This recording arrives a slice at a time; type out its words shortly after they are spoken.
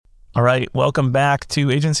All right, welcome back to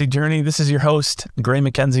Agency Journey. This is your host, Gray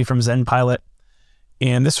McKenzie from Zen Pilot.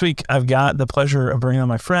 And this week, I've got the pleasure of bringing on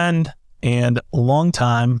my friend and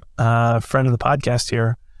longtime friend of the podcast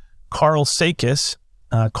here, Karl Sakas.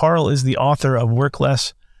 Karl is the author of Work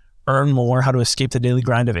Less, Earn More, How to Escape the Daily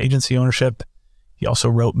Grind of Agency Ownership. He also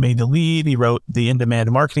wrote Made to Lead. He wrote The In-Demand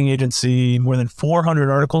Marketing Agency, more than 400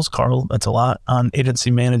 articles. Karl, that's a lot on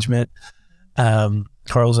agency management.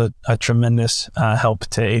 Karl's a tremendous help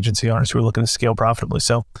to agency owners who are looking to scale profitably.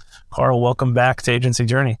 So, Karl, welcome back to Agency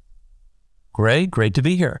Journey. Great to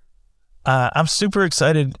be here. I'm super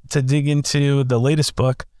excited to dig into the latest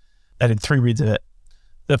book. I did 3 reads of it.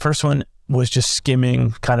 The first one was just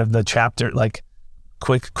skimming kind of the chapter, like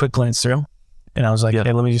quick glance through. And I was like,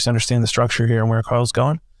 hey, let me just understand the structure here and where Karl's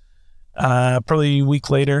going. Probably a week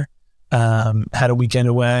later, had a weekend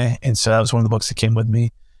away. And so that was one of the books that came with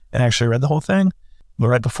me and actually read the whole thing. But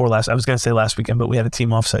right before I was going to say last weekend, but we had a team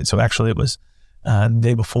offsite. So actually it was the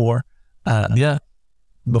day before,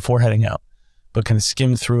 before heading out, but kind of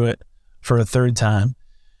skimmed through it for a third time.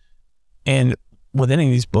 And with any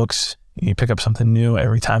of these books, you pick up something new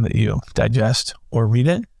every time that you digest or read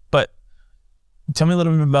it. But tell me a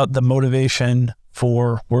little bit about the motivation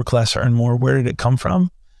for Work Less, Earn More. Where did it come from?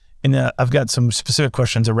 And I've got some specific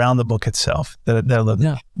questions around the book itself that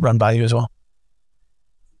I'll run by you as well.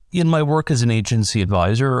 In my work as an agency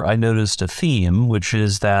advisor, I noticed a theme, which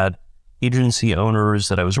is that agency owners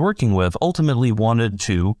that I was working with ultimately wanted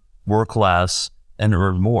to work less and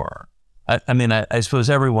earn more. I suppose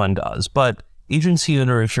everyone does, but agency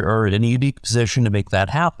owners are in a unique position to make that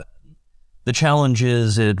happen. The challenge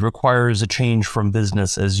is it requires a change from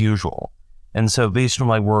business as usual. And so based on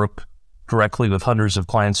my work directly with hundreds of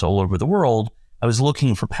clients all over the world, I was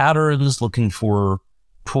looking for patterns, looking for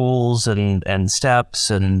tools and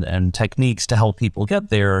steps and techniques to help people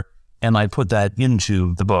get there. And I put that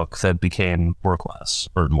into the book that became Work Less,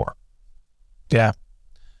 Earn More. Yeah.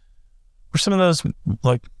 For some of those,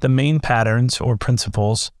 like the main patterns or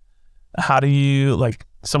principles, how do you, like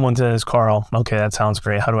someone says, Karl, okay, that sounds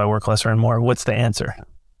great. How do I work less, earn more? What's the answer?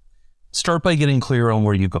 Start by getting clear on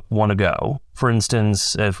where you want to go. For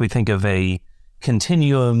instance, if we think of a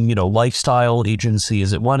continuum, lifestyle agency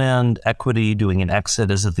is at one end, equity, doing an exit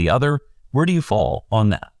is at the other. Where do you fall on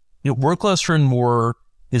that? Work less, earn more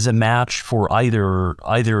is a match for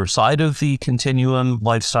either side of the continuum,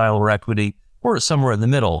 lifestyle or equity, or somewhere in the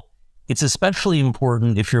middle. It's especially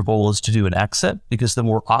important if your goal is to do an exit, because the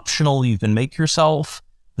more optional you can make yourself,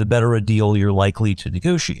 the better a deal you're likely to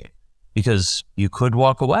negotiate, because you could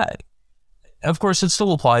walk away. Of course, it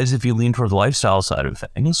still applies if you lean toward the lifestyle side of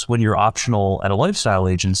things. When you're optional at a lifestyle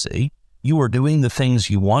agency, you are doing the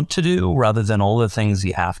things you want to do rather than all the things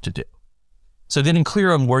you have to do. So getting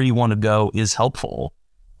clear on where you want to go is helpful,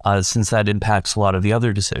 since that impacts a lot of the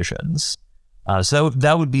other decisions. So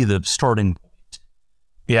that would be the starting point.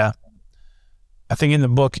 Yeah. I think in the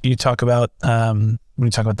book you talk about, when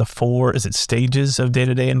you talk about the 4, is it stages of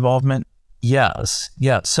day-to-day involvement? Yes.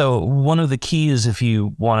 Yeah. So one of the keys, if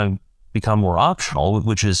you want to become more optional,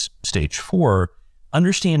 which is stage 4,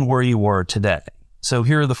 understand where you are today. So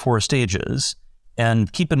here are the 4 stages.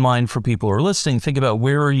 And keep in mind, for people who are listening, think about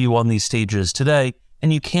where are you on these stages today,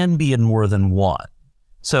 and you can be in more than one.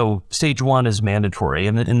 So stage 1 is mandatory.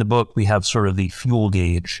 And in the book, we have sort of the fuel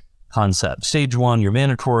gauge concept. Stage 1, you're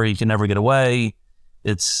mandatory, you can never get away.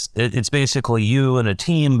 It's basically you and a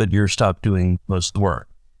team, but you're stuck doing most of the work.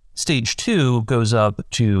 Stage 2 goes up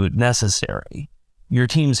to necessary. Your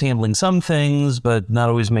team's handling some things, but not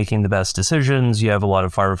always making the best decisions. You have a lot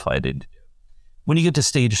of firefighting to do. When you get to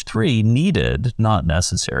stage 3, needed, not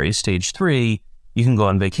necessary, stage 3, you can go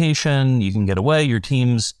on vacation, you can get away, your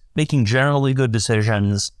team's making generally good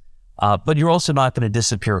decisions, but you're also not going to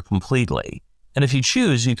disappear completely. And if you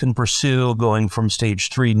choose, you can pursue going from stage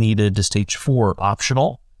 3 needed to stage 4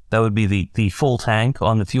 optional. That would be the full tank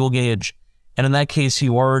on the fuel gauge. And in that case,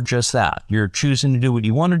 you are just that. You're choosing to do what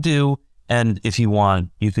you want to do. And if you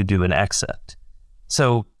want, you could do an exit.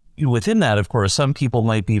 So within that, of course, some people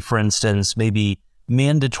might be, for instance, maybe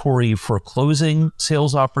mandatory for closing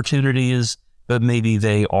sales opportunities, but maybe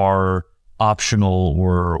they are optional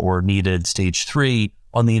or needed stage 3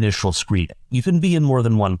 on the initial screening. You can be in more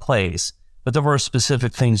than one place, but there are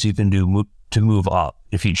specific things you can do to move up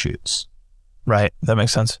if you choose. Right. That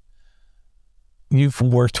makes sense. You've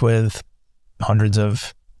worked with hundreds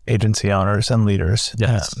of agency owners and leaders.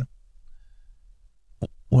 Yes.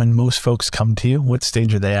 When most folks come to you, what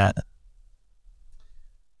stage are they at?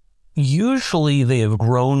 Usually they have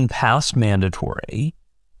grown past mandatory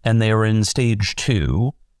and they are in stage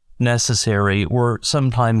 2, necessary, or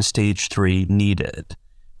sometimes stage 3, needed.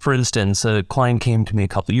 For instance, a client came to me a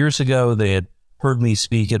couple of years ago. They had heard me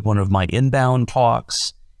speak at one of my inbound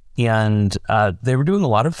talks, and they were doing a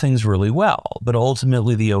lot of things really well, but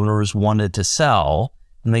ultimately the owners wanted to sell,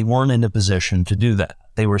 and they weren't in a position to do that.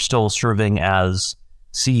 They were still serving as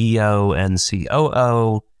CEO and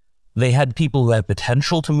COO. They had people who had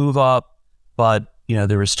potential to move up, but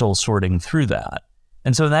they were still sorting through that.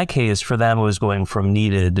 And so in that case, for them, it was going from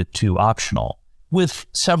needed to optional with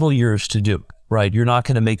several years to do, right? You're not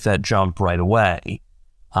going to make that jump right away.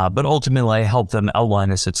 But ultimately, I help them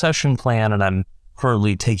outline a succession plan, and I'm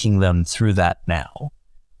currently taking them through that now.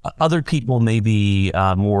 Other people may be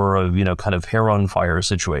more of, kind of hair on fire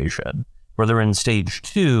situation, where they're in stage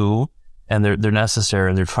 2 and they're necessary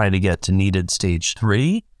and they're trying to get to needed stage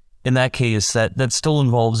 3. In that case, that still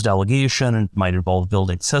involves delegation and might involve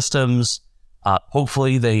building systems.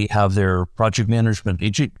 Hopefully they have their project management,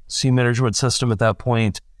 agency management system at that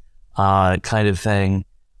point, kind of thing.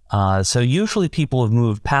 So usually people have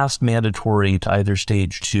moved past mandatory to either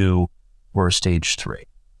stage 2 or stage 3.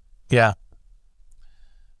 Yeah.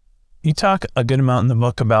 You talk a good amount in the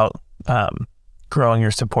book about growing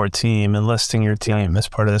your support team, enlisting your team as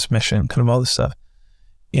part of this mission, kind of all this stuff.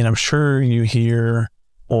 And I'm sure you hear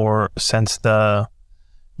or sense the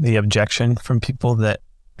objection from people that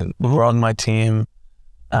growing my team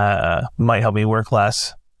might help me work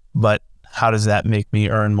less, but how does that make me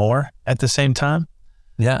earn more at the same time?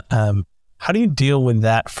 Yeah. How do you deal with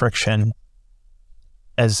that friction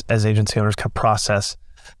as agency owners can process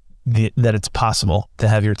that it's possible to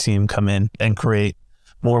have your team come in and create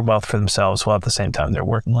more wealth for themselves while at the same time they're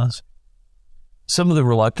working less? Some of the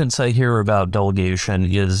reluctance I hear about delegation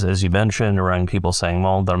is, as you mentioned, around people saying,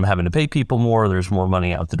 well, I'm having to pay people more, there's more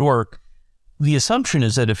money out the door. The assumption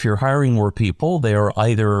is that if you're hiring more people, they are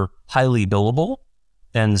either highly billable,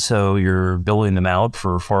 and so you're billing them out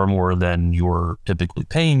for far more than you're typically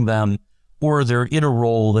paying them, or they're in a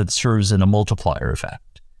role that serves in a multiplier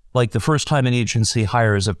effect. Like the first time an agency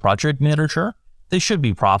hires a project manager, they should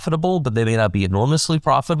be profitable, but they may not be enormously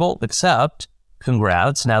profitable, except,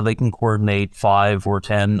 congrats, now they can coordinate 5 or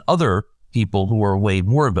 10 other people who are way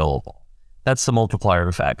more billable. That's the multiplier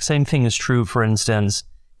effect. Same thing is true, for instance,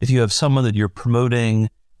 if you have someone that you're promoting,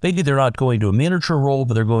 maybe they're not going to a manager role,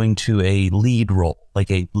 but they're going to a lead role, like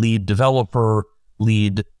a lead developer,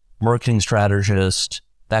 lead marketing strategist,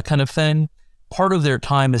 that kind of thing. Part of their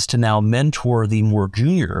time is to now mentor the more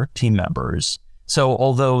junior team members. So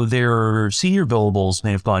although their senior billables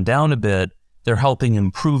may have gone down a bit, they're helping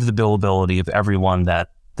improve the billability of everyone that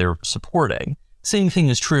they're supporting. Same thing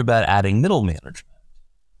is true about adding middle management,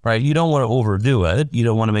 right? You don't want to overdo it. You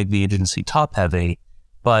don't want to make the agency top heavy.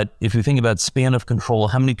 But if you think about span of control,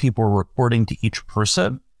 how many people are reporting to each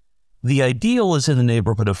person, the ideal is in the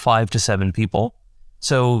neighborhood of 5 to 7 people.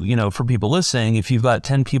 So, for people listening, if you've got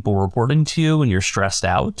 10 people reporting to you and you're stressed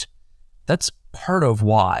out, that's part of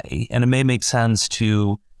why. And it may make sense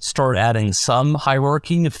to start adding some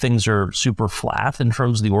hierarchy if things are super flat in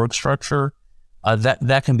terms of the org structure.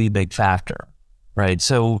 That can be a big factor, right?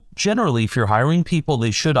 So generally, if you're hiring people,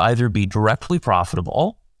 they should either be directly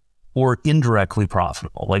profitable or indirectly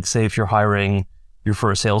profitable. Like say if you're hiring your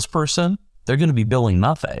first salesperson, they're going to be billing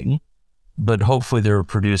nothing, but hopefully they're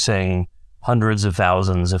producing hundreds of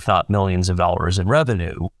thousands, if not millions of dollars in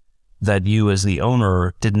revenue that you as the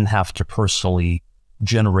owner didn't have to personally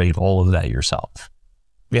generate all of that yourself.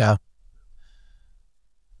 Yeah.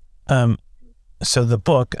 So the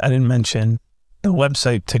book, I didn't mention, the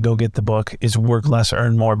website to go get the book is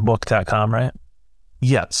worklessearnmorebook.com, right?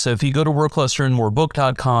 Yes. So if you go to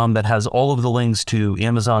worklessearnmorebook.com, that has all of the links to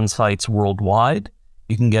Amazon sites worldwide.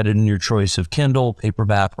 You can get it in your choice of Kindle,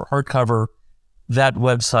 paperback, or hardcover. That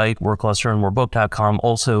website, worklessearnmorebook.com,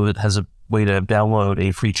 also it has a way to download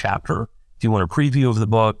a free chapter if you want a preview of the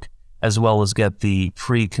book, as well as get the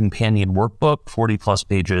free companion workbook, 40 plus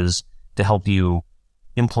pages, to help you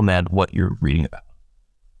implement what you're reading about.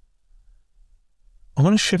 I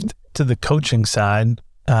want to shift to the coaching side.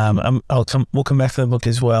 We'll come back to the book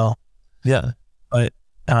as well. Yeah. But,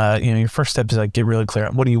 your first step is like, get really clear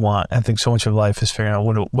on what do you want? I think so much of life is figuring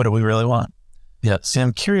out what do we really want? Yes. And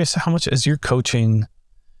I'm curious, how much as you're coaching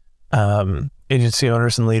agency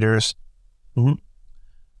owners and leaders,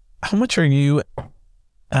 how much are you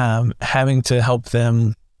having to help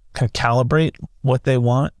them kind of calibrate what they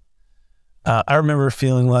want? I remember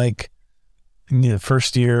feeling like the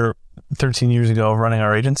first year, 13 years ago, running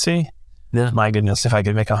our agency, my goodness, if I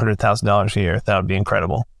could make $100,000 a year, that would be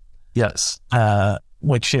incredible. Yes.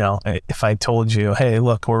 Which, if I told you, hey,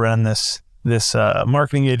 look, we're running this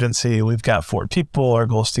marketing agency, we've got 4 people, our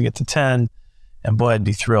goal is to get to 10, and boy, I'd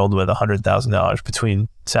be thrilled with $100,000 between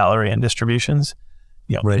salary and distributions.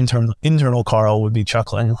 Right. internal Karl would be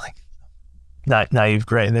chuckling like, naive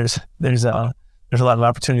gray. There's a lot of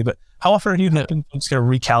opportunity, but how often are you helping folks to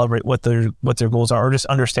recalibrate what their goals are, or just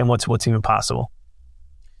understand what's even possible?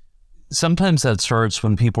 Sometimes that starts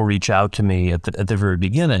when people reach out to me at the very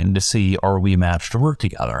beginning to see, are we matched to work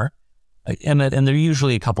together? And there are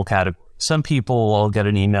usually a couple categories. Some people, I'll get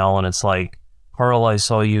an email and it's like, Karl, I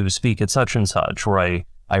saw you speak at such and such, or I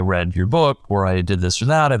read your book, or I did this or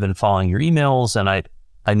that. I've been following your emails and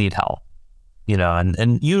I need help.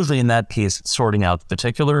 And usually in that case, it's sorting out the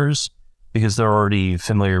particulars because they're already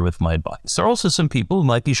familiar with my advice. There are also some people who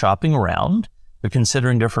might be shopping around. They're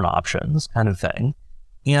considering different options kind of thing.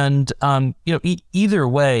 And, either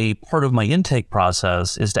way, part of my intake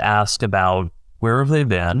process is to ask about where have they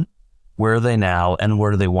been, where are they now, and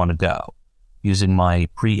where do they want to go, using my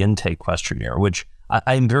pre-intake questionnaire, which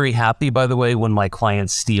I'm very happy, by the way, when my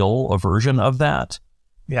clients steal a version of that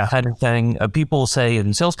kind of thing. People say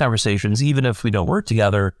in sales conversations, even if we don't work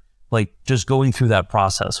together, like just going through that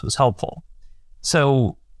process was helpful.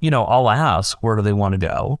 So, I'll ask, where do they want to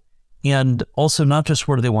go? And also not just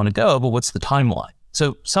where do they want to go, but what's the timeline?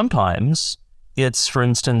 So sometimes it's, for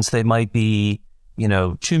instance, they might be,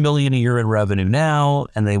 $2 million a year in revenue now,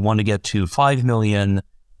 and they want to get to $5 million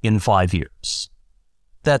in 5 years.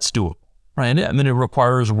 That's doable, right? I mean, it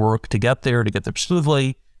requires work to get there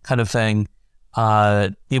smoothly kind of thing.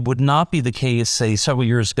 It would not be the case, say, several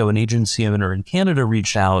years ago, an agency owner in Canada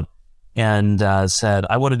reached out and said,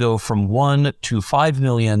 I want to go from 1 to 5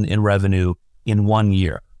 million in revenue in 1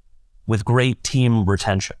 year with great team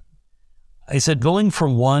retention. I said, going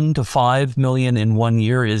from 1 to 5 million in 1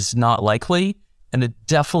 year is not likely, and it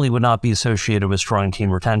definitely would not be associated with strong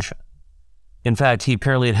team retention. In fact, he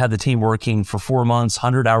apparently had the team working for 4 months,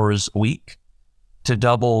 100 hours a week to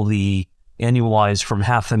double the annualized from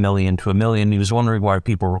 $500,000 to $1 million. He was wondering why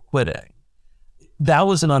people were quitting. That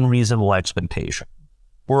was an unreasonable expectation.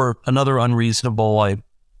 Or another unreasonable, I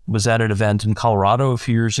was at an event in Colorado a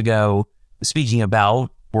few years ago, speaking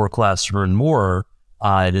about work less, earn more.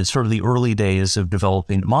 It is sort of the early days of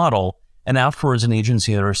developing the model. And afterwards, an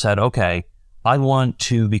agency owner said, okay, I want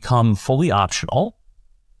to become fully optional.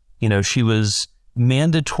 She was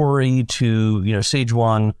mandatory to, stage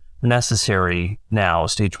 1, necessary now,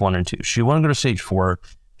 stage 1 and 2. She wanted to go to stage 4.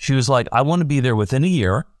 She was like, I want to be there within a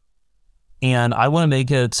year. And I want to make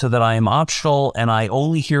it so that I am optional and I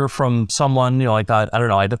only hear from someone, like I don't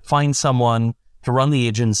know, I had to find someone to run the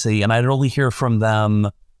agency and I'd only hear from them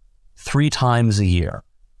 3 times a year.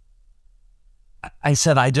 I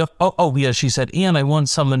said, she said, and I want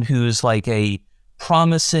someone who's like a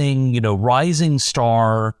promising, rising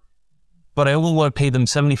star, but I only want to pay them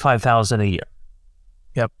 $75,000 a year.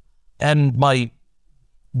 Yep. And my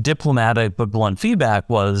diplomatic but blunt feedback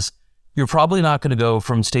was, you're probably not going to go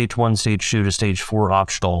from stage 1, stage 2 to stage 4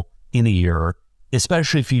 optional in a year,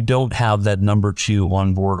 especially if you don't have that number 2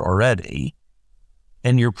 on board already.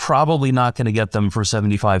 And you're probably not going to get them for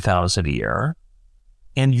 $75,000 a year.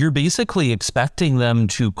 And you're basically expecting them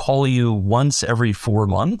to call you once every 4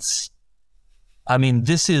 months. I mean,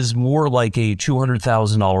 this is more like a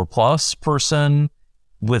 $200,000 plus person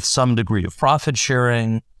with some degree of profit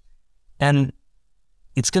sharing. And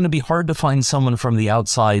it's going to be hard to find someone from the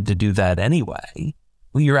outside to do that anyway.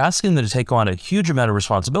 Well, you're asking them to take on a huge amount of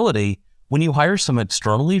responsibility. When you hire someone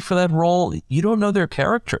externally for that role, you don't know their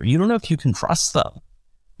character. You don't know if you can trust them.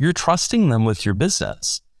 You're trusting them with your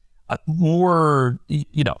business. The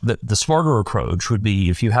smarter approach would be,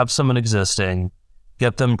 if you have someone existing,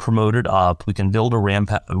 get them promoted up. We can build a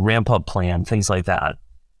ramp up plan, things like that.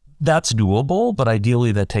 That's doable, but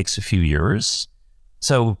ideally that takes a few years.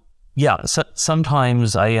 So yeah,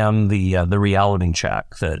 sometimes I am the reality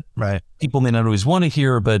check that people may not always want to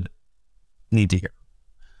hear, but need to hear.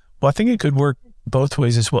 Well, I think it could work both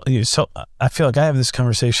ways as well. So I feel like I have this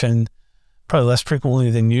conversation probably less frequently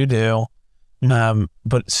than you do,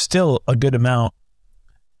 but still a good amount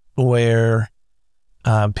where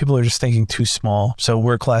people are just thinking too small. So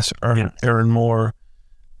work less, earn more.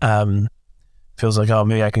 Feels like, oh,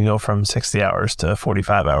 maybe I can go from 60 hours to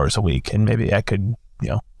 45 hours a week, and maybe I could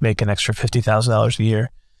make an extra $50,000 a year.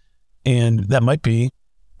 And that might be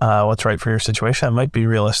what's right for your situation. That might be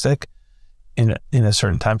realistic in a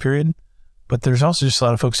certain time period. But there's also just a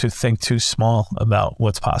lot of folks who think too small about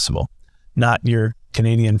what's possible. Not your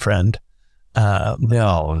Canadian friend.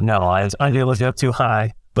 No, I do look up too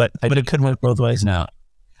high, but it could work both ways. No,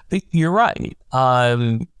 you're right.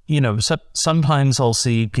 Sometimes I'll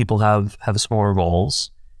see people have smaller goals.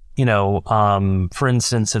 For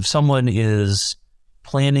instance, if someone is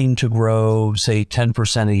planning to grow, say,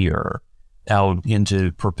 10% a year out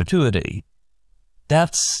into perpetuity,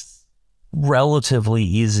 that's relatively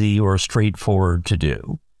easy or straightforward to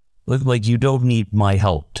do. Like you don't need my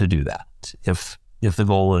help to do that if the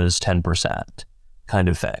goal is 10% kind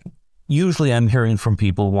of thing. Usually I'm hearing from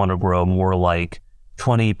people who want to grow more like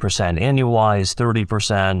 20% annualized,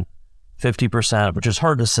 30%, 50%, which is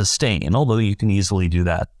hard to sustain, although you can easily do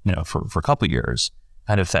that, for a couple of years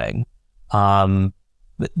kind of thing.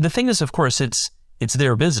 The thing is, of course, it's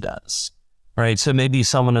their business, right? So maybe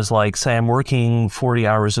someone is like, say, I'm working 40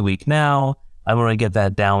 hours a week now. I want to get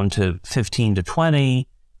that down to 15 to 20,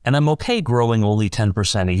 and I'm okay growing only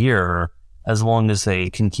 10% a year as long as they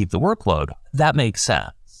can keep the workload. That makes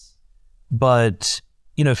sense. But,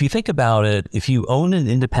 if you think about it, if you own an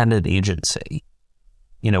independent agency,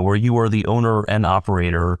 where you are the owner and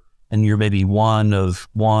operator, and you're maybe one of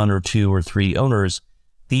one or two or three owners,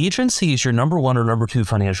 the agency is your number one or number two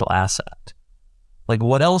financial asset. Like,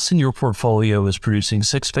 what else in your portfolio is producing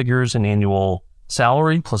 6 figures in annual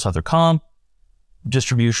salary plus other comp,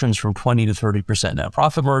 distributions from 20 to 30% net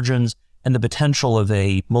profit margins, and the potential of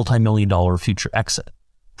a multi-million-dollar future exit?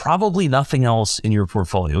 Probably nothing else in your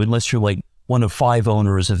portfolio, unless you're like one of 5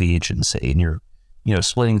 owners of the agency and you're,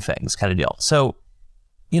 splitting things kind of deal. So,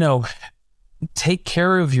 take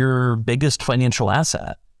care of your biggest financial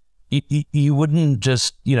asset. You wouldn't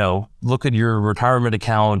just, look at your retirement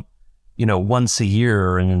account, once a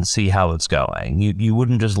year and see how it's going. You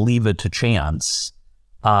wouldn't just leave it to chance.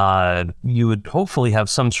 You would hopefully have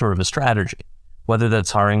some sort of a strategy, whether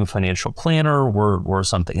that's hiring a financial planner or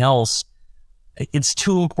something else. It's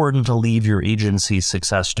too important to leave your agency's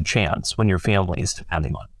success to chance when your family is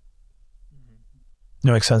depending on it.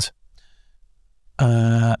 That makes sense.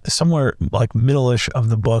 Somewhere like middle-ish of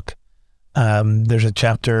the book, there's a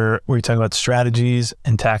chapter where you talk about strategies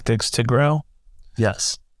and tactics to grow.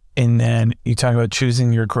 Yes. And then you talk about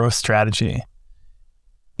choosing your growth strategy.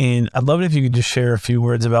 And I'd love it if you could just share a few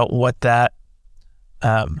words about what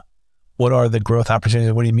are the growth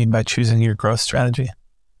opportunities? What do you mean by choosing your growth strategy?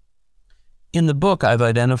 In the book, I've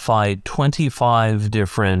identified 25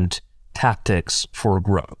 different tactics for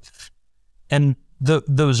growth. And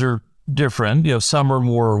those are different. Some are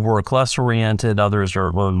more work less oriented, others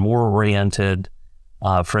are more oriented.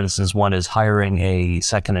 For instance, one is hiring a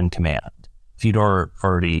second in command if you don't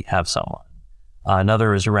already have someone.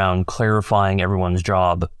 Another is around clarifying everyone's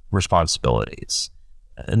job responsibilities.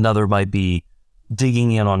 Another might be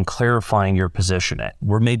digging in on clarifying your positioning,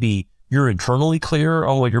 where maybe you're internally clear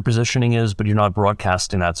on what your positioning is, but you're not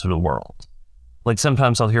broadcasting that to the world. Like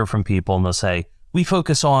sometimes I'll hear from people and they'll say, we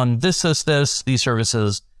focus on this, these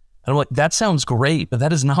services. And I'm like, that sounds great, but that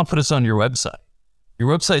does not put us on your website. Your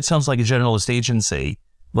website sounds like a generalist agency,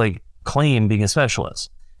 like claim being a specialist.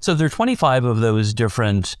 So there are 25 of those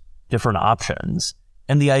different options.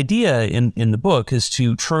 And the idea in the book is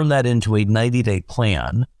to turn that into a 90-day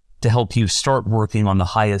plan to help you start working on the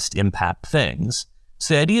highest impact things.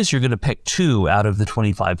 So the idea is you're going to pick 2 out of the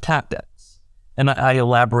 25 tactics. And I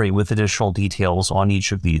elaborate with additional details on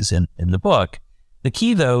each of these in the book. The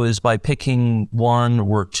key, though, is by picking 1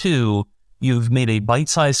 or 2, you've made a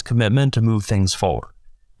bite-sized commitment to move things forward.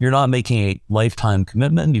 You're not making a lifetime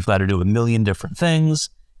commitment. You've got to do a million different things.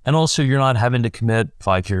 And also, you're not having to commit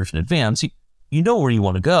 5 years in advance. You know where you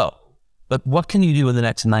want to go. But what can you do in the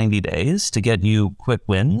next 90 days to get you quick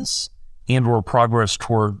wins and or progress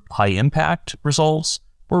toward high-impact results,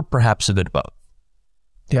 or perhaps a bit of both?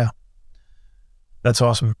 Yeah. That's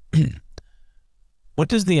awesome. What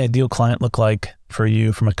does the ideal client look like for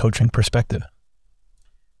you from a coaching perspective?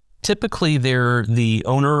 Typically, they're the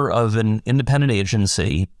owner of an independent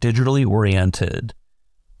agency, digitally oriented,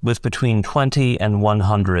 with between 20 and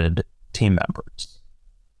 100 team members.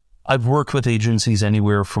 I've worked with agencies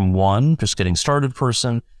anywhere from 1, just getting started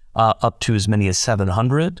person, up to as many as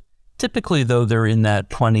 700. Typically, though, they're in that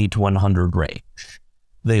 20 to 100 range.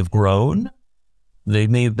 They've grown. They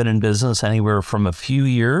may have been in business anywhere from a few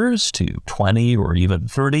years to 20 or even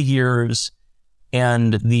 30 years,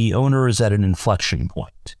 and the owner is at an inflection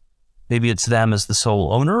point. Maybe it's them as the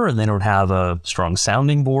sole owner and they don't have a strong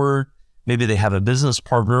sounding board. Maybe they have a business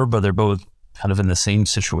partner, but they're both kind of in the same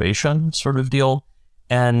situation sort of deal,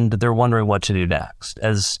 and they're wondering what to do next.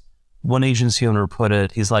 As one agency owner put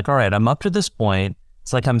it, he's like, all right, I'm up to this point.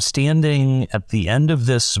 It's like I'm standing at the end of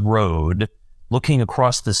this road looking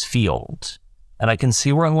across this field, and I can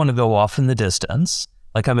see where I want to go off in the distance.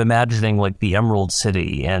 Like I'm imagining like the Emerald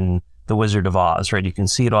City and the Wizard of Oz, right? You can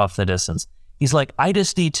see it off in the distance. He's like, I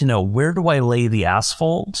just need to know, where do I lay the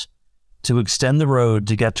asphalt to extend the road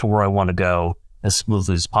to get to where I want to go as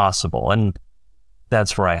smoothly as possible? And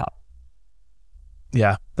that's where I help.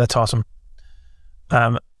 Yeah, that's awesome.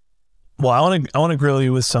 Well, I want to grill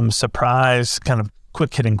you with some surprise kind of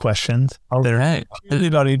quick hitting questions that are really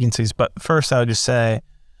about agencies. But first, I would just say,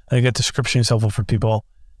 I think a description is helpful for people.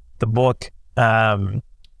 The book, I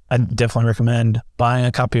definitely recommend buying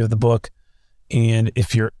a copy of the book. And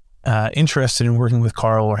if you're interested in working with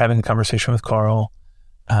Karl or having a conversation with Karl,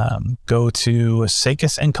 go to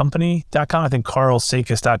sakasandcompany.com. I think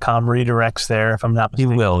karlsakas.com redirects there, if I'm not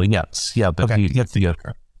mistaken. He will, yes. Yeah, but okay. That's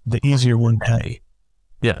the easier one.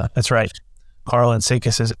 Yeah, that's right. Karl and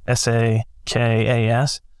Sakas is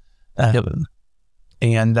Sakas. Yep.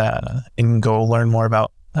 And go learn more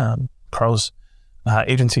about Karl's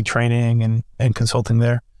agency training and consulting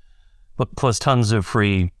there. But plus tons of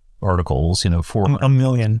free articles, for a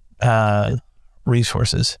million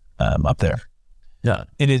resources up there. Yeah.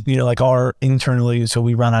 It is, like our internally, so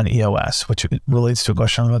we run on EOS, which relates to a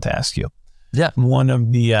question I'm about to ask you. Yeah. One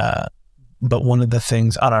of the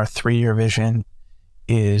things on our 3-year vision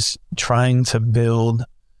is trying to build,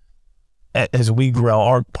 as we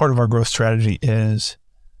grow, part of our growth strategy is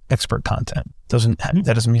expert content. That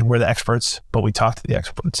doesn't mean we're the experts, but we talk to the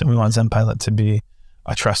experts, and we want ZenPilot to be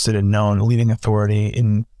a trusted and known leading authority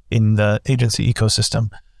in the agency ecosystem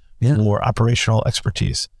for operational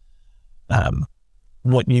expertise.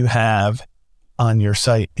 What you have on your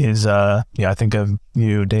site is, I think of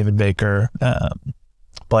you, David Baker,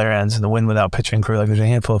 Blair Enns, and the Win Without Pitching crew. Like, there's a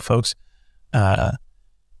handful of folks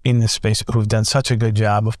in this space who've done such a good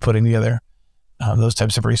job of putting together those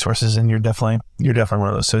types of resources, and you're definitely one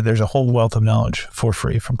of those. So there's a whole wealth of knowledge for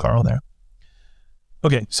free from Karl there.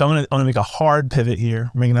 Okay, so I'm gonna make a hard pivot here,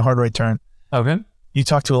 making a hard right turn. Okay. You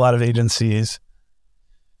talk to a lot of agencies,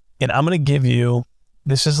 and I'm gonna give you,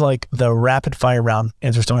 this is like the rapid fire round.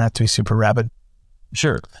 Answers don't have to be super rapid.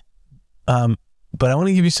 Sure. But I want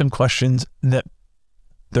to give you some questions that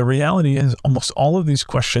the reality is almost all of these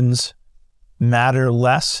questions matter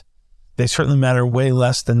less. They certainly matter way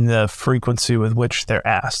less than the frequency with which they're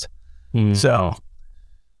asked. So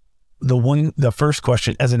the first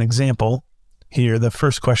question, as an example here, the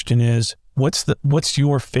first question is, what's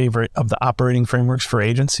your favorite of the operating frameworks for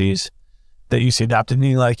agencies that you see adopted?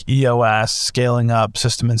 Meaning like EOS, scaling up,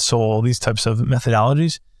 system and soul, these types of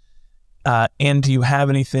methodologies. And do you have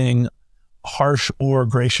anything harsh or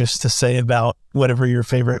gracious to say about whatever your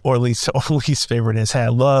favorite or least favorite is? Hey, I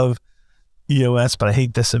love EOS, but I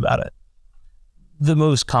hate this about it. The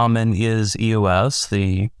most common is EOS,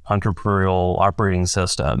 the entrepreneurial operating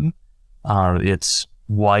system. It's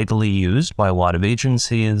widely used by a lot of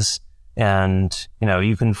agencies, and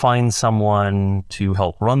you can find someone to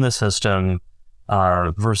help run the system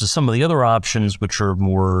versus some of the other options, which are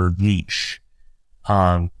more niche.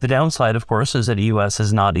 The downside, of course, is that EOS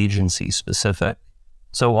is not agency specific.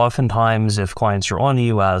 So oftentimes, if clients are on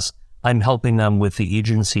EOS, I'm helping them with the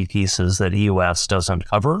agency pieces that EOS doesn't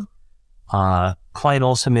cover. Client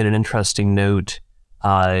also made an interesting note,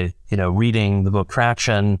 reading the book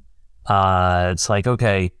Traction. It's like,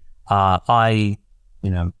 okay, I've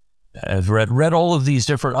read all of these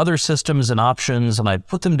different other systems and options, and I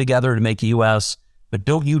put them together to make EOS, but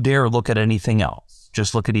don't you dare look at anything else.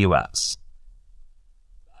 Just look at EOS.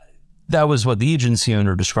 That was what the agency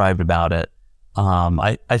owner described about it.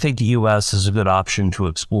 I think the EOS is a good option to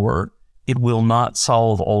explore. It will not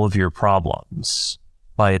solve all of your problems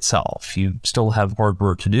by itself. You still have hard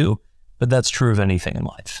work to do, but that's true of anything in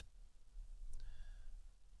life.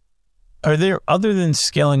 Are there, other than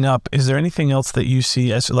scaling up, is there anything else that you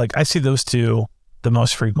see as, like, I see those two the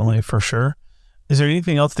most frequently for sure. Is there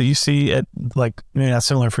anything else that you see at, like, maybe not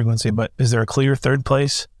similar frequency, but is there a clear third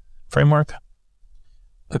place framework?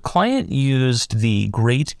 The client used the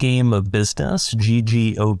Great Game of Business,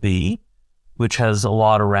 GGOB, which has a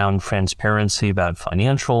lot around transparency about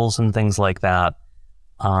financials and things like that.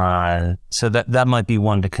 So that might be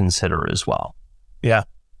one to consider as well. Yeah.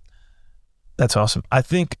 That's awesome. I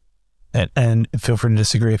think, and feel free to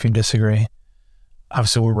disagree if you disagree.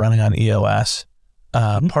 Obviously, we're running on EOS.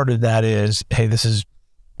 Part of that is, hey, this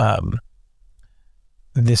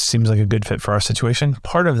seems like a good fit for our situation.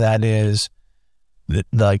 Part of that is that,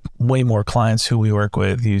 like, way more clients who we work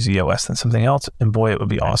with use EOS than something else. And boy, it would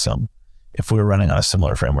be awesome if we were running on a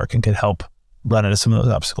similar framework and could help run into some of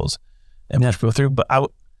those obstacles and go through. But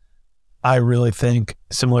I really think,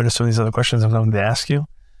 similar to some of these other questions I'm going to ask you,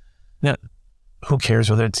 who cares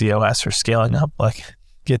whether it's EOS or scaling up? Like,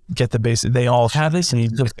 get the basic. They all have this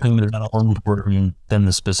need to more than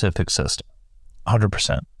the specific system.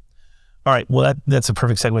 100%. All right. Well, that's a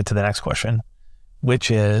perfect segue to the next question, which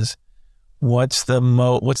is, what's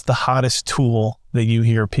the hottest tool that you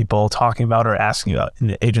hear people talking about or asking about in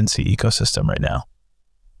the agency ecosystem right now,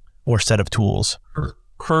 or set of tools?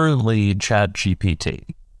 Currently,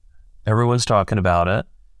 ChatGPT. Everyone's talking about it.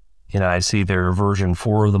 I see their version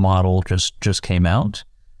 4 of the model just came out,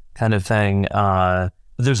 kind of thing.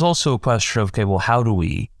 There's also a question of, okay, well, how do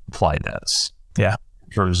we apply this? Yeah.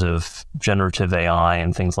 In terms of generative AI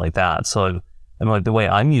and things like that. So I'm like, the way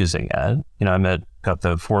I'm using it, got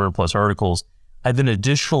the 400 plus articles. I have an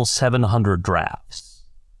additional 700 drafts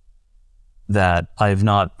that I've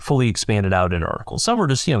not fully expanded out in articles. Some are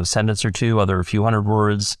just, a sentence or two, other a few hundred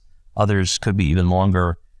words, others could be even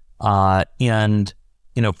longer. And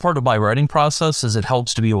part of my writing process is it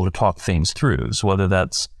helps to be able to talk things through. So whether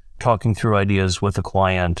that's talking through ideas with a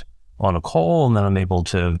client on a call, and then I'm able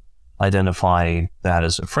to identify that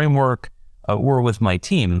as a framework, or with my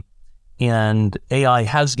team. And AI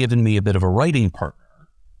has given me a bit of a writing partner.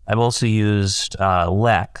 I've also used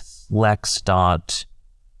Lex.page,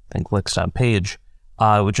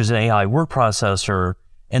 which is an AI word processor.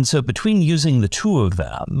 And so between using the two of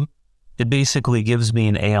them, it basically gives me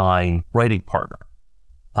an AI writing partner,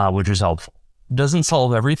 which is helpful. Doesn't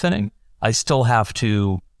solve everything. I still have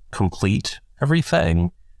to complete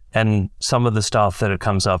everything. And some of the stuff that it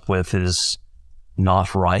comes up with is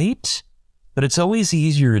not right, but it's always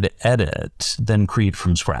easier to edit than create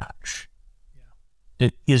from scratch. Yeah.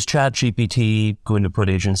 Is ChatGPT going to put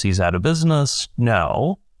agencies out of business?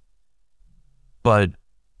 No. But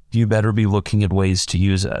you better be looking at ways to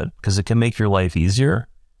use it, because it can make your life easier.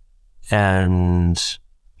 And,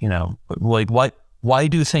 why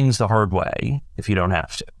do things the hard way if you don't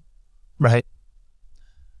have to? Right.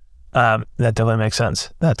 That definitely makes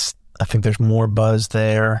sense. I think there's more buzz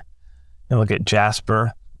there. And look at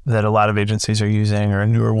Jasper that a lot of agencies are using, or a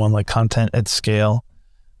newer one like Content at Scale.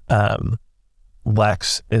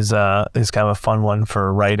 Lex is kind of a fun one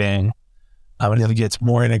for writing. It gets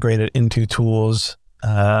more integrated into tools.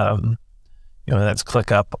 That's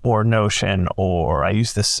ClickUp or Notion, or I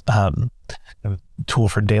use this tool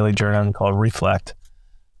for daily journaling called Reflect.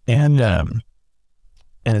 And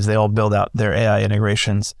as they all build out their AI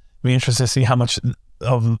integrations, it'd be interesting to see how much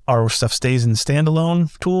of our stuff stays in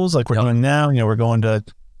standalone tools like we're doing now. We're going to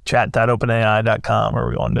chat.openai.com, or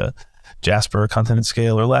we're going to Jasper, Content at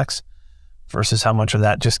Scale, or Lex, versus how much of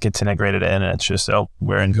that just gets integrated in, and it's just,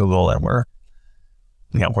 we're in Google and we're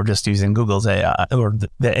just using Google's AI, or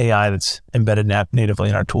the AI that's embedded natively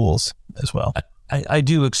in our tools as well. I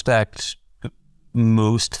do expect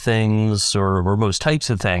most things, or most types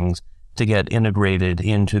of things, to get integrated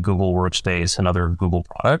into Google Workspace and other Google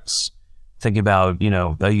products. Think about,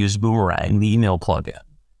 I use Boomerang, the email plugin.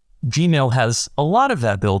 Gmail has a lot of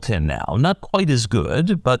that built in now. Not quite as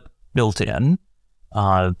good, but built in.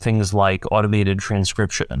 Things like automated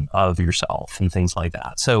transcription of yourself and things like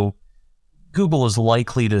that. So Google is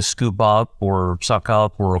likely to scoop up or suck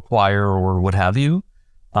up or acquire or what have you,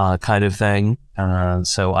 kind of thing.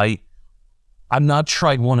 So I'm not sure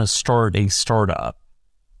I'd want to start a startup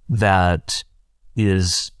that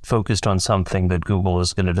is focused on something that Google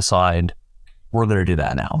is going to decide we're going to do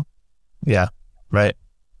that now. Yeah, right.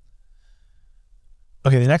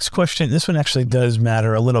 Okay, the next question, this one actually does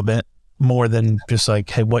matter a little bit more than just like,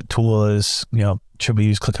 hey, what tool is, should we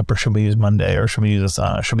use ClickUp, or should we use Monday, or should we use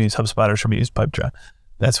HubSpot, or should we use Pipedrive?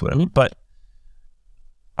 That's what. But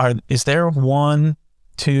is there 1,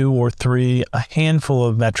 2, or 3, a handful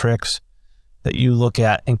of metrics that you look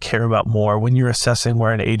at and care about more when you're assessing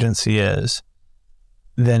where an agency is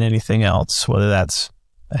than anything else? Whether that's,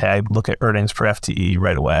 hey, I look at earnings per FTE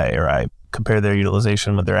right away, or I compare their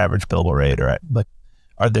utilization with their average billable rate, or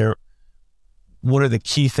what are the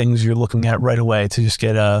key things you're looking at right away to just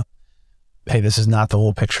get hey, this is not the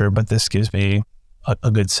whole picture, but this gives me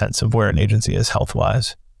a good sense of where an agency is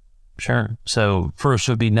health-wise? Sure. So first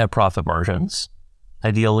would be net profit margins,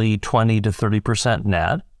 ideally 20 to 30%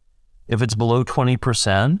 net. If it's below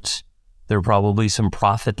 20%, there are probably some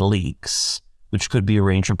profit leaks, which could be a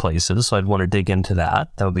range of places. So I'd want to dig into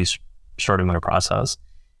that. That would be starting my process.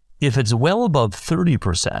 If it's well above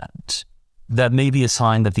 30%, that may be a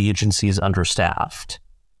sign that the agency is understaffed.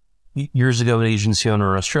 Years ago, an agency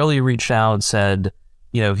owner in Australia reached out and said,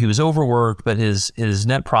 he was overworked, but his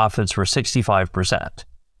net profits were 65%.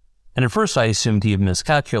 And at first I assumed he had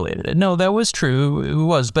miscalculated it. No, that was true. It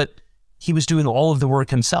was, but he was doing all of the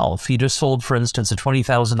work himself. He just sold, for instance, a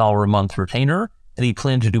 $20,000 a month retainer, and he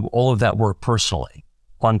planned to do all of that work personally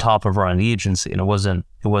on top of running the agency, and it wasn't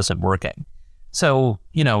working. So,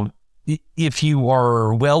 if you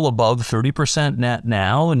are well above 30% net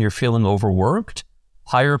now and you're feeling overworked,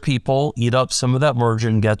 hire people, eat up some of that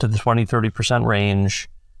margin, get to the 20, 30% range,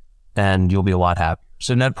 and you'll be a lot happier.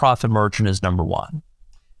 So net profit margin is number one.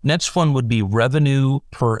 Next one would be revenue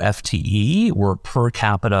per FTE, or per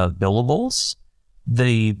capita billables.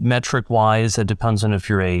 The metric wise, it depends on if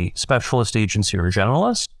you're a specialist agency or a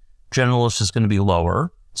generalist. Generalist is going to be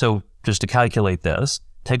lower. So just to calculate this,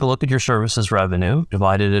 take a look at your services revenue,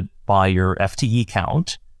 divided it by your FTE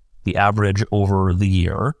count, the average over the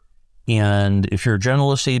year. And if you're a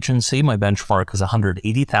generalist agency, my benchmark is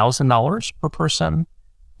 $180,000 per person.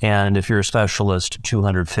 And if you're a specialist,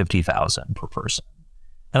 $250,000 per person.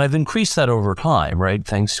 And I've increased that over time, right?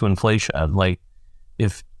 Thanks to inflation. Like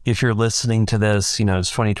if you're listening to this,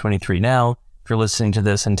 it's 2023 now. If you're listening to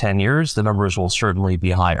this in 10 years, the numbers will certainly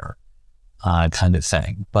be higher, kind of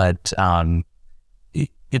thing. But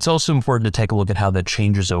it's also important to take a look at how that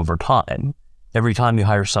changes over time. Every time you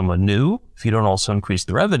hire someone new, if you don't also increase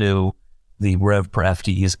the revenue, the rev per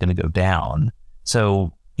FTE is going to go down.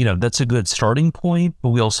 So, that's a good starting point, but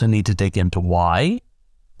we also need to dig into why.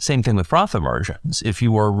 Same thing with profit margins. If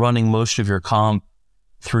you are running most of your comp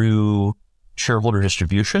through shareholder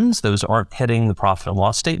distributions, those aren't hitting the profit and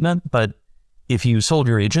loss statement. But if you sold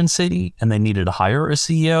your agency and they needed to hire a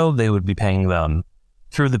CEO, they would be paying them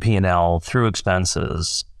through the P&L, through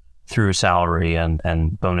expenses, through salary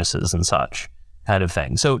and bonuses and such kind of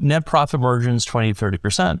thing. So net profit margins, 20 to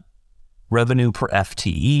 30%. Revenue per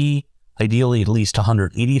FTE, ideally at least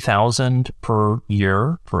 $180,000 per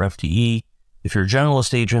year per FTE. If you're a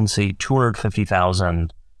generalist agency,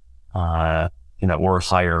 $250,000, or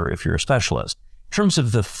higher if you're a specialist. In terms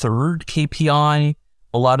of the third KPI,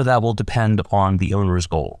 a lot of that will depend on the owner's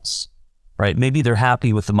goals, right? Maybe they're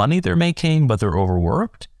happy with the money they're making, but they're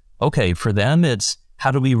overworked. Okay, for them, it's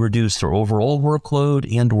how do we reduce their overall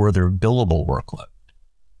workload and or their billable workload?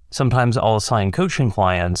 Sometimes I'll assign coaching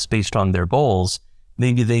clients based on their goals.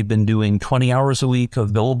 Maybe they've been doing 20 hours a week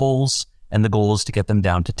of billables, and the goal is to get them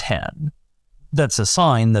down to 10. That's a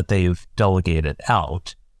sign that they've delegated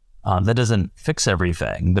out. That doesn't fix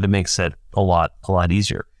everything, but it makes it a lot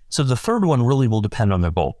easier. So the third one really will depend on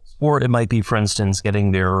their goals. Or it might be, for instance,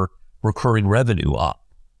 getting their recurring revenue up.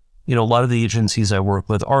 A lot of the agencies I work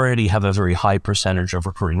with already have a very high percentage of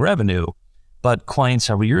recurring revenue, but clients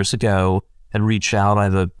several years ago had reached out. I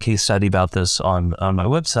have a case study about this on my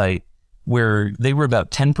website where they were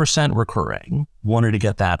about 10% recurring, wanted to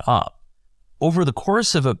get that up. Over the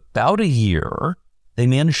course of about a year, they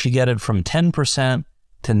managed to get it from 10%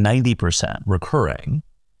 to 90% recurring.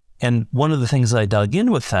 And one of the things that I dug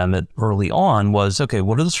in with them early on was, okay,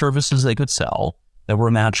 what are the services they could sell that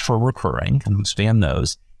were matched for recurring, and expand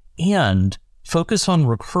those, and focus on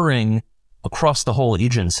recurring across the whole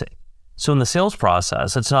agency. So in the sales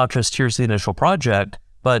process, it's not just here's the initial project,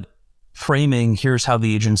 but framing here's how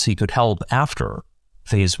the agency could help after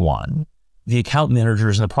phase one. The account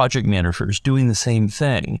managers and the project managers doing the same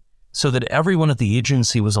thing so that everyone at the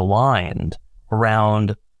agency was aligned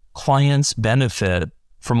around clients' benefit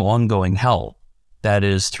from ongoing help. That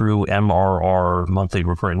is through MRR, monthly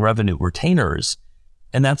recurring revenue retainers.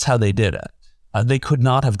 And that's how they did it. They could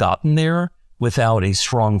not have gotten there without a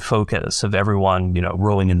strong focus of everyone,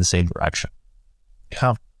 rowing in the same direction.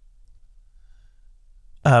 Yeah.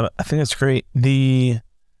 I think that's great. A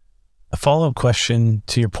follow-up question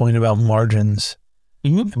to your point about margins.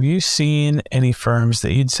 Mm-hmm. Have you seen any firms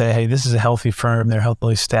that you'd say, hey, this is a healthy firm, they're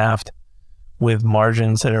healthily staffed with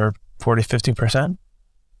margins that are 40, 50%?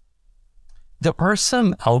 There are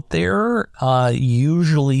some out there.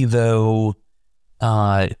 Usually, though,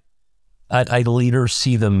 I later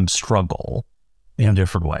see them struggle in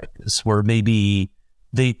different ways, where maybe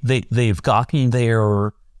they've gotten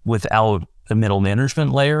there without a middle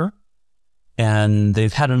management layer, and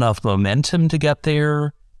they've had enough momentum to get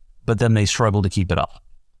there, but then they struggle to keep it up.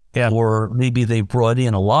 Yeah. Or maybe they brought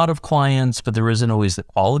in a lot of clients, but there isn't always the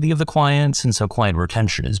quality of the clients, and so client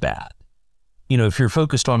retention is bad. If you're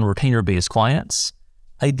focused on retainer-based clients,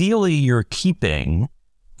 ideally you're keeping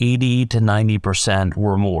 80 to 90%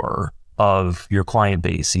 or more of your client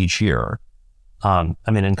base each year.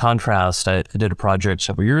 In contrast, I did a project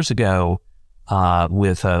several years ago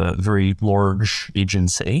with a very large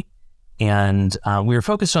agency, and we were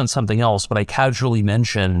focused on something else, but I casually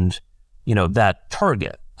mentioned, that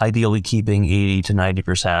target, ideally keeping 80 to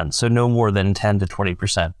 90%, so no more than 10 to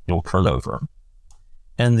 20% turnover.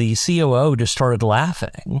 And the COO just started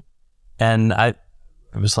laughing. And I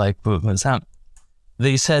was like, what's that?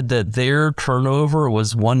 They said that their turnover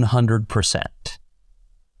was 100%.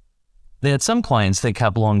 They had some clients they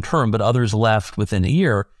kept long-term, but others left within a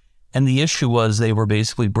year. And the issue was they were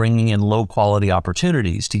basically bringing in low-quality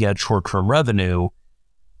opportunities to get short-term revenue,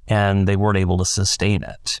 and they weren't able to sustain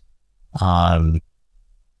it.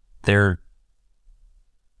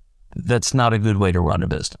 That's not a good way to run a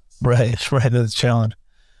business. Right. That's a challenge.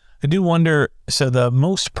 I do wonder, so the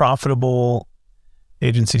most profitable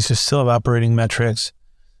agencies who still have operating metrics,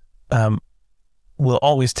 will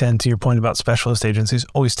always tend, to your point about specialist agencies,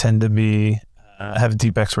 always tend to be have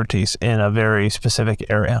deep expertise in a very specific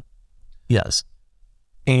area. Yes.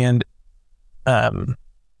 And the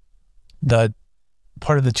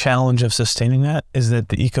part of the challenge of sustaining that is that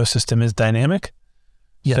the ecosystem is dynamic.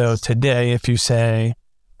 Yes. So today, if you say,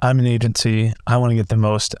 I'm an agency, I want to get the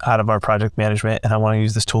most out of our project management and I want to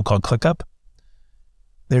use this tool called ClickUp,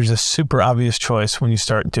 there's a super obvious choice when you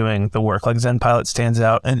start doing the work. Like ZenPilot stands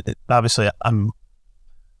out, and obviously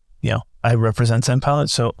I represent ZenPilot,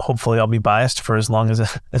 so hopefully I'll be biased for as long as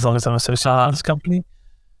I'm associated with this company.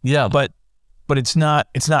 Yeah, but it's not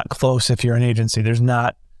close if you're an agency. There's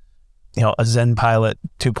not a ZenPilot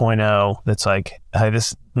 2.0 that's like, hey,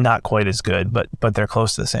 this is not quite as good, but they're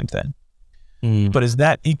close to the same thing. But as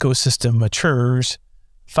that ecosystem matures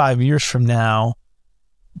 5 years from now,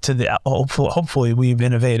 hopefully we've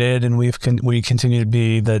innovated and we continue to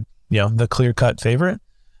be the clear cut favorite,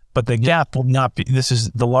 but the gap will not be. This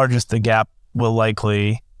is the largest the gap will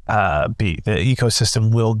likely be. The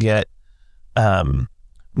ecosystem will get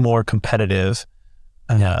more competitive.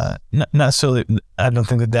 Not necessarily. I don't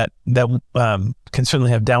think that can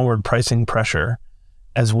certainly have downward pricing pressure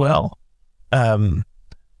as well.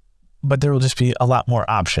 But there will just be a lot more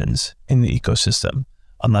options in the ecosystem,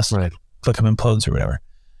 unless ClickUp implodes or whatever.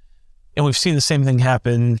 And we've seen the same thing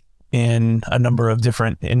happen in a number of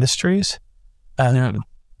different industries.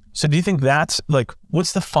 So do you think that's like,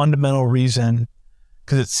 what's the fundamental reason?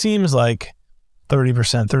 Because it seems like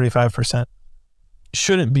 30%, 35%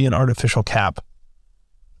 shouldn't be an artificial cap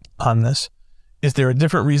on this. Is there a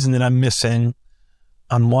different reason that I'm missing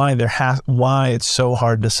on why it's so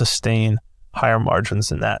hard to sustain higher margins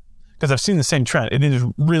than that? Because I've seen the same trend. It is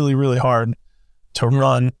really, really hard to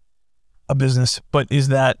run a business, but is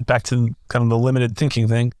that, back to kind of the limited thinking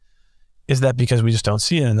thing, is that because we just don't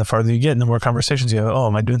see it? And the farther you get and the more conversations you have,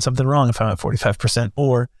 am I doing something wrong if I'm at 45%?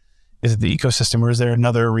 Or is it the ecosystem, or is there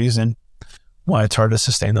another reason why it's hard to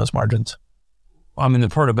sustain those margins? I mean, the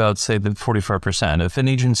part about, say, the 45%, if an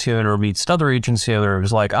agency owner meets another agency owner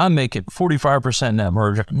who's like, I'm making 45% net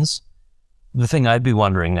margins, the thing I'd be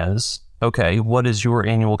wondering is, okay, what is your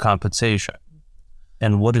annual compensation?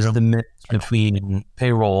 And what is the mix between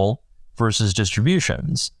payroll versus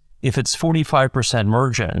distributions? If it's 45%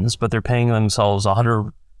 margins, but they're paying themselves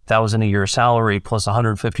 $100,000 a year salary plus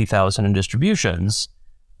 $150,000 in distributions,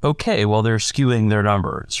 okay, well, they're skewing their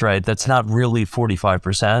numbers, right? That's not really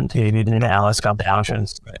 45%. Yeah, you need an Alice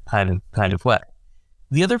compounds kind of way.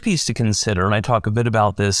 The other piece to consider, and I talk a bit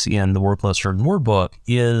about this in the Work Less Earn More book,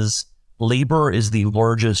 is labor is the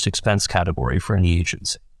largest expense category for any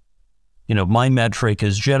agency. My metric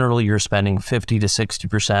is generally you're spending 50 to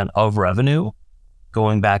 60% of revenue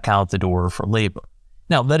going back out the door for labor.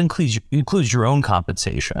 Now, that includes your own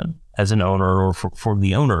compensation as an owner or for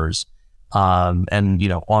the owners, and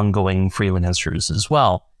ongoing freelancers as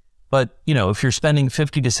well. But, if you're spending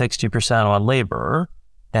 50 to 60% on labor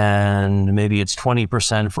and maybe it's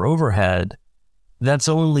 20% for overhead, that's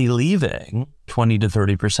only leaving 20 to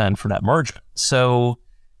 30% for net margin. So,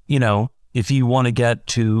 if you want to get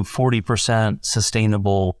to 40%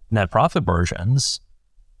 sustainable net profit margins,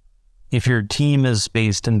 if your team is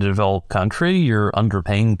based in a developed country, you're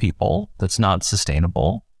underpaying people. That's not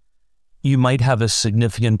sustainable. You might have a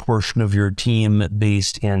significant portion of your team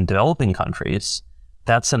based in developing countries.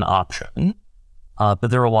 That's an option. But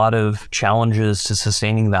there are a lot of challenges to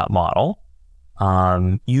sustaining that model.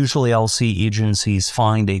 Usually I'll see agencies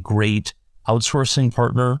find a great outsourcing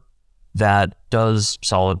partner that does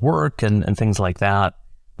solid work and things like that.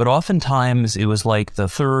 But oftentimes it was like the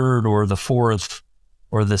third or the fourth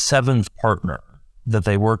or the seventh partner that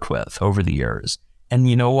they worked with over the years. And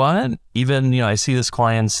you know what? Even, I see these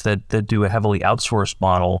clients that do a heavily outsourced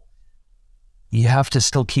model. You have to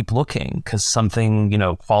still keep looking because something,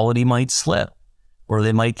 quality might slip, or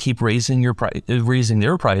they might keep raising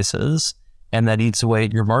their prices, and that eats away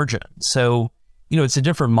at your margin. So, it's a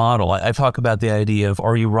different model. I talk about the idea of,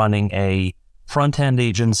 are you running a front-end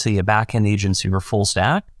agency, a back-end agency, or full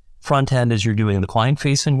stack? Front-end is you're doing the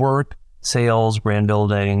client-facing work, sales, brand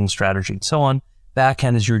building, strategy, and so on.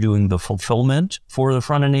 Back-end is you're doing the fulfillment for the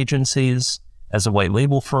front-end agencies as a white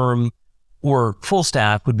label firm, or full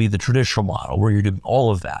stack would be the traditional model where you're doing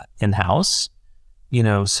all of that in-house.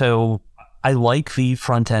 So I like the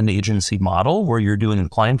front-end agency model where you're doing the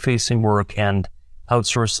client-facing work and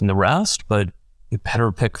outsourcing the rest, but you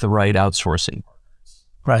better pick the right outsourcing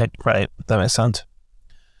partners. Right. That makes sense.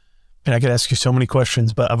 And I could ask you so many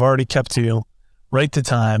questions, but I've already kept you right to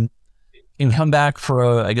time. And come back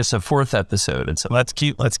for a fourth episode. And so let's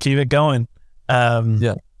keep it going.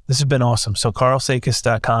 This has been awesome. So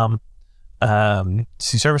KarlSakas.com.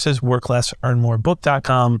 services,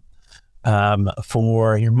 worklessearnmorebook.com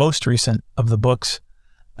for your most recent of the books.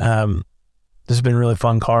 This has been really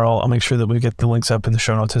fun, Karl. I'll make sure that we get the links up in the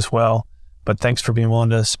show notes as well. But thanks for being willing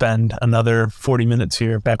to spend another 40 minutes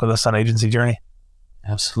here back with us on Agency Journey.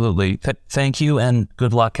 Absolutely. Thank you, and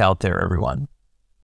good luck out there, everyone.